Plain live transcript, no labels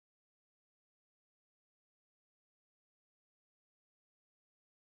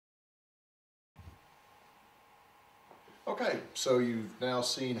Okay, so you've now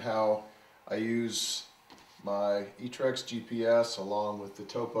seen how I use my eTrex GPS along with the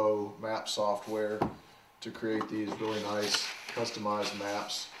Topo map software to create these really nice customized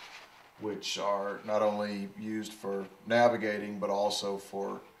maps, which are not only used for navigating but also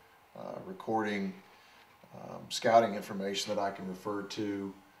for recording scouting information that I can refer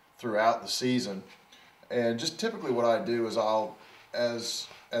to throughout the season. And just typically what I do is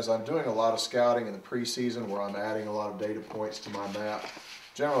as I'm doing a lot of scouting in the preseason where I'm adding a lot of data points to my map,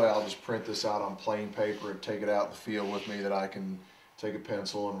 generally I'll just print this out on plain paper and take it out in the field with me that I can take a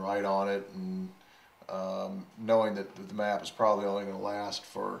pencil and write on it, and knowing that the map is probably only going to last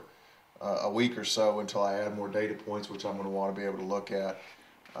for a week or so until I add more data points, which I'm going to want to be able to look at.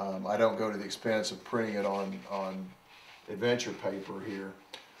 I don't go to the expense of printing it on adventure paper here.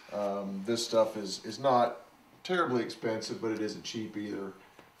 This stuff is not terribly expensive, but it isn't cheap either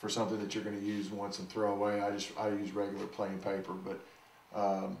for something that you're going to use once and throw away. I use regular plain paper, but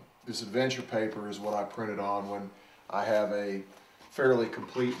this adventure paper is what I printed on when I have a fairly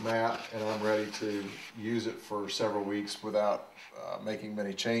complete map and I'm ready to use it for several weeks without making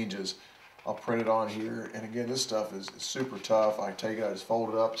many changes. I'll print it on here, and again, this stuff is super tough. I take it, I just fold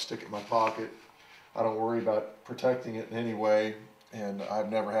it up, stick it in my pocket. I don't worry about protecting it in any way, and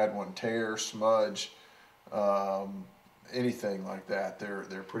I've never had one tear, smudge, anything like that.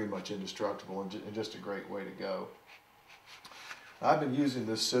 They're pretty much indestructible and just a great way to go. I've been using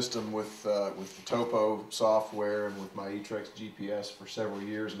this system with the Topo software and with my eTrex GPS for several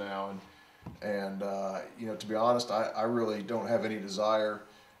years now, and you know, to be honest, I really don't have any desire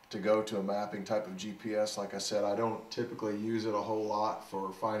to go to a mapping type of GPS. Like I said, I don't typically use it a whole lot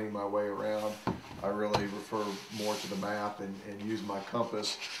for finding my way around. I really refer more to the map and use my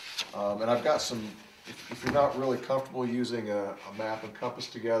compass. And I've got some, if you're not really comfortable using a map and compass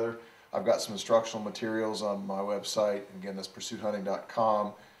together, I've got some instructional materials on my website. Again, that's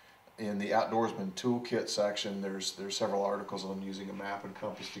pursuithunting.com. In the Outdoorsman Toolkit section, there's several articles on using a map and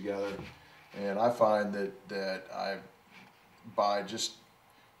compass together. And I find that by just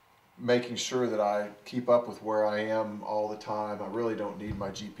making sure that I keep up with where I am all the time, I really don't need my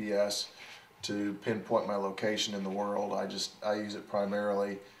GPS to pinpoint my location in the world. I use it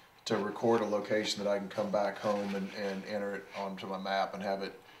primarily to record a location that I can come back home and enter it onto my map and have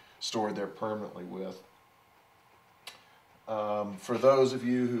it stored there permanently with. For those of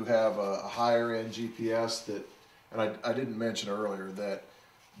you who have a higher end GPS, and I didn't mention earlier that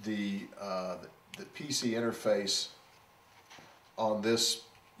the PC interface on this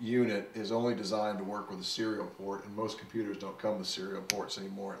unit is only designed to work with a serial port, and most computers don't come with serial ports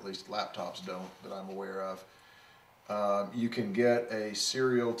anymore, at least laptops don't that I'm aware of. You can get a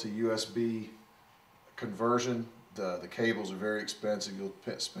serial to USB conversion. The cables are very expensive. You'll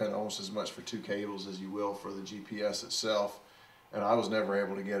spend almost as much for two cables as you will for the GPS itself, and I was never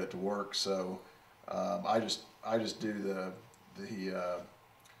able to get it to work, so I just do the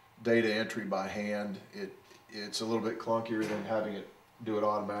data entry by hand. It's a little bit clunkier than having it do it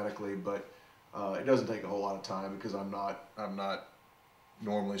automatically, but it doesn't take a whole lot of time because I'm not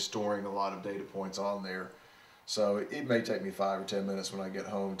normally storing a lot of data points on there. So it may take me 5 or 10 minutes when I get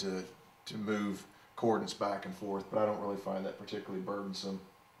home to move coordinates back and forth, but I don't really find that particularly burdensome.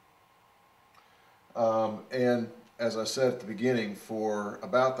 And as I said at the beginning, for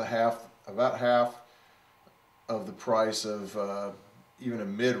about half of the price of even a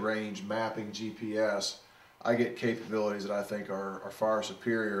mid-range mapping GPS, I get capabilities that I think are far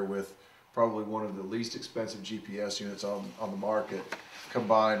superior with probably one of the least expensive GPS units on the market,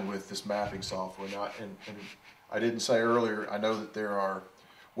 combined with this mapping software. Now, and I didn't say earlier, I know that there are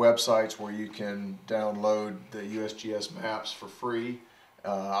websites where you can download the USGS maps for free.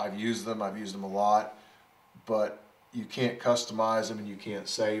 I've used them a lot, but you can't customize them and you can't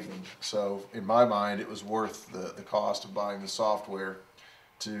save them. So in my mind, it was worth the cost of buying the software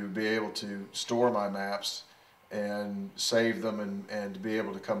to be able to store my maps and save them and to be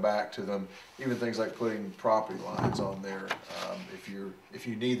able to come back to them. Even things like putting property lines on there. If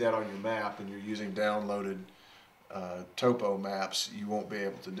you need that on your map and you're using downloaded topo maps, you won't be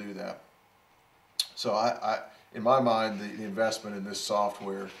able to do that. So in my mind, the investment in this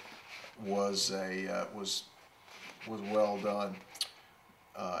software was well done.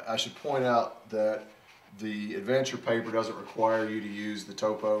 I should point out that the adventure paper doesn't require you to use the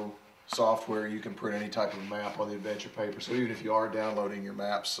topo software. You can print any type of map on the adventure paper, so even if you are downloading your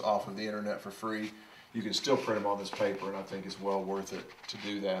maps off of the internet for free, you can still print them on this paper, and I think it's well worth it to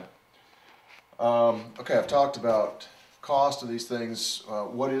do that. Okay, I've talked about cost of these things.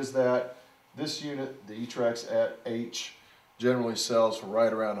 What is that? This unit, the eTrex H, generally sells for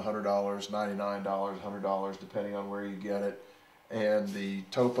right around $100, $99, $100, depending on where you get it. And the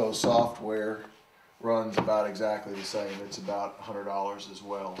Topo software runs about exactly the same. It's about $100 as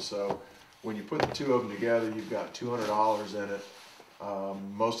well. So when you put the two of them together, you've got $200 in it.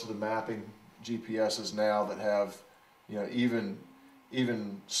 Most of the mapping GPSs now that have,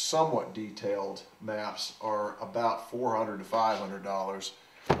 even somewhat detailed maps are about $400 to $500,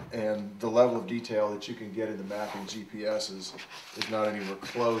 and the level of detail that you can get in the mapping GPSs is not anywhere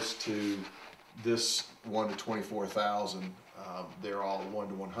close to this 1 to 24,000. They're all 1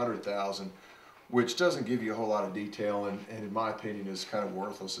 to 100,000, which doesn't give you a whole lot of detail, and in my opinion is kind of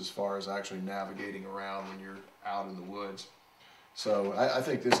worthless as far as actually navigating around when you're out in the woods. So I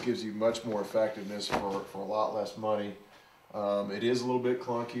think this gives you much more effectiveness for a lot less money. It is a little bit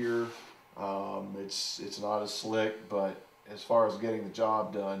clunkier. It's not as slick, but as far as getting the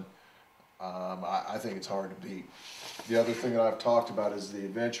job done, I think it's hard to beat. The other thing that I've talked about is the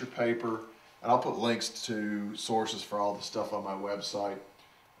adventure paper, and I'll put links to sources for all the stuff on my website.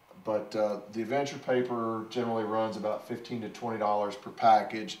 But the adventure paper generally runs about $15 to $20 per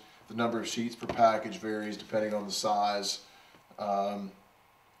package. The number of sheets per package varies depending on the size.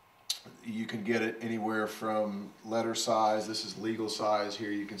 You can get it anywhere from letter size, this is legal size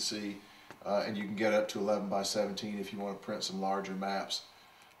here you can see, and you can get up to 11 by 17 if you want to print some larger maps.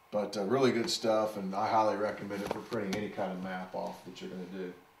 But really good stuff, and I highly recommend it for printing any kind of map off that you're going to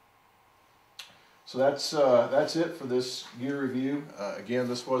do. So that's it for this gear review. Again,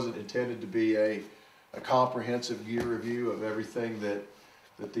 this wasn't intended to be a comprehensive gear review of everything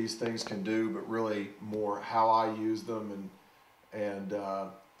that these things can do, but really more how I use them, and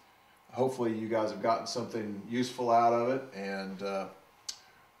hopefully you guys have gotten something useful out of it, and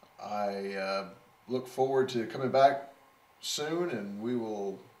I look forward to coming back soon, and we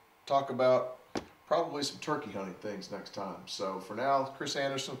will talk about probably some turkey hunting things next time. So for now, Chris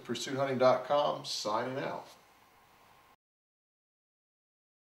Anderson, PursuitHunting.com, signing out.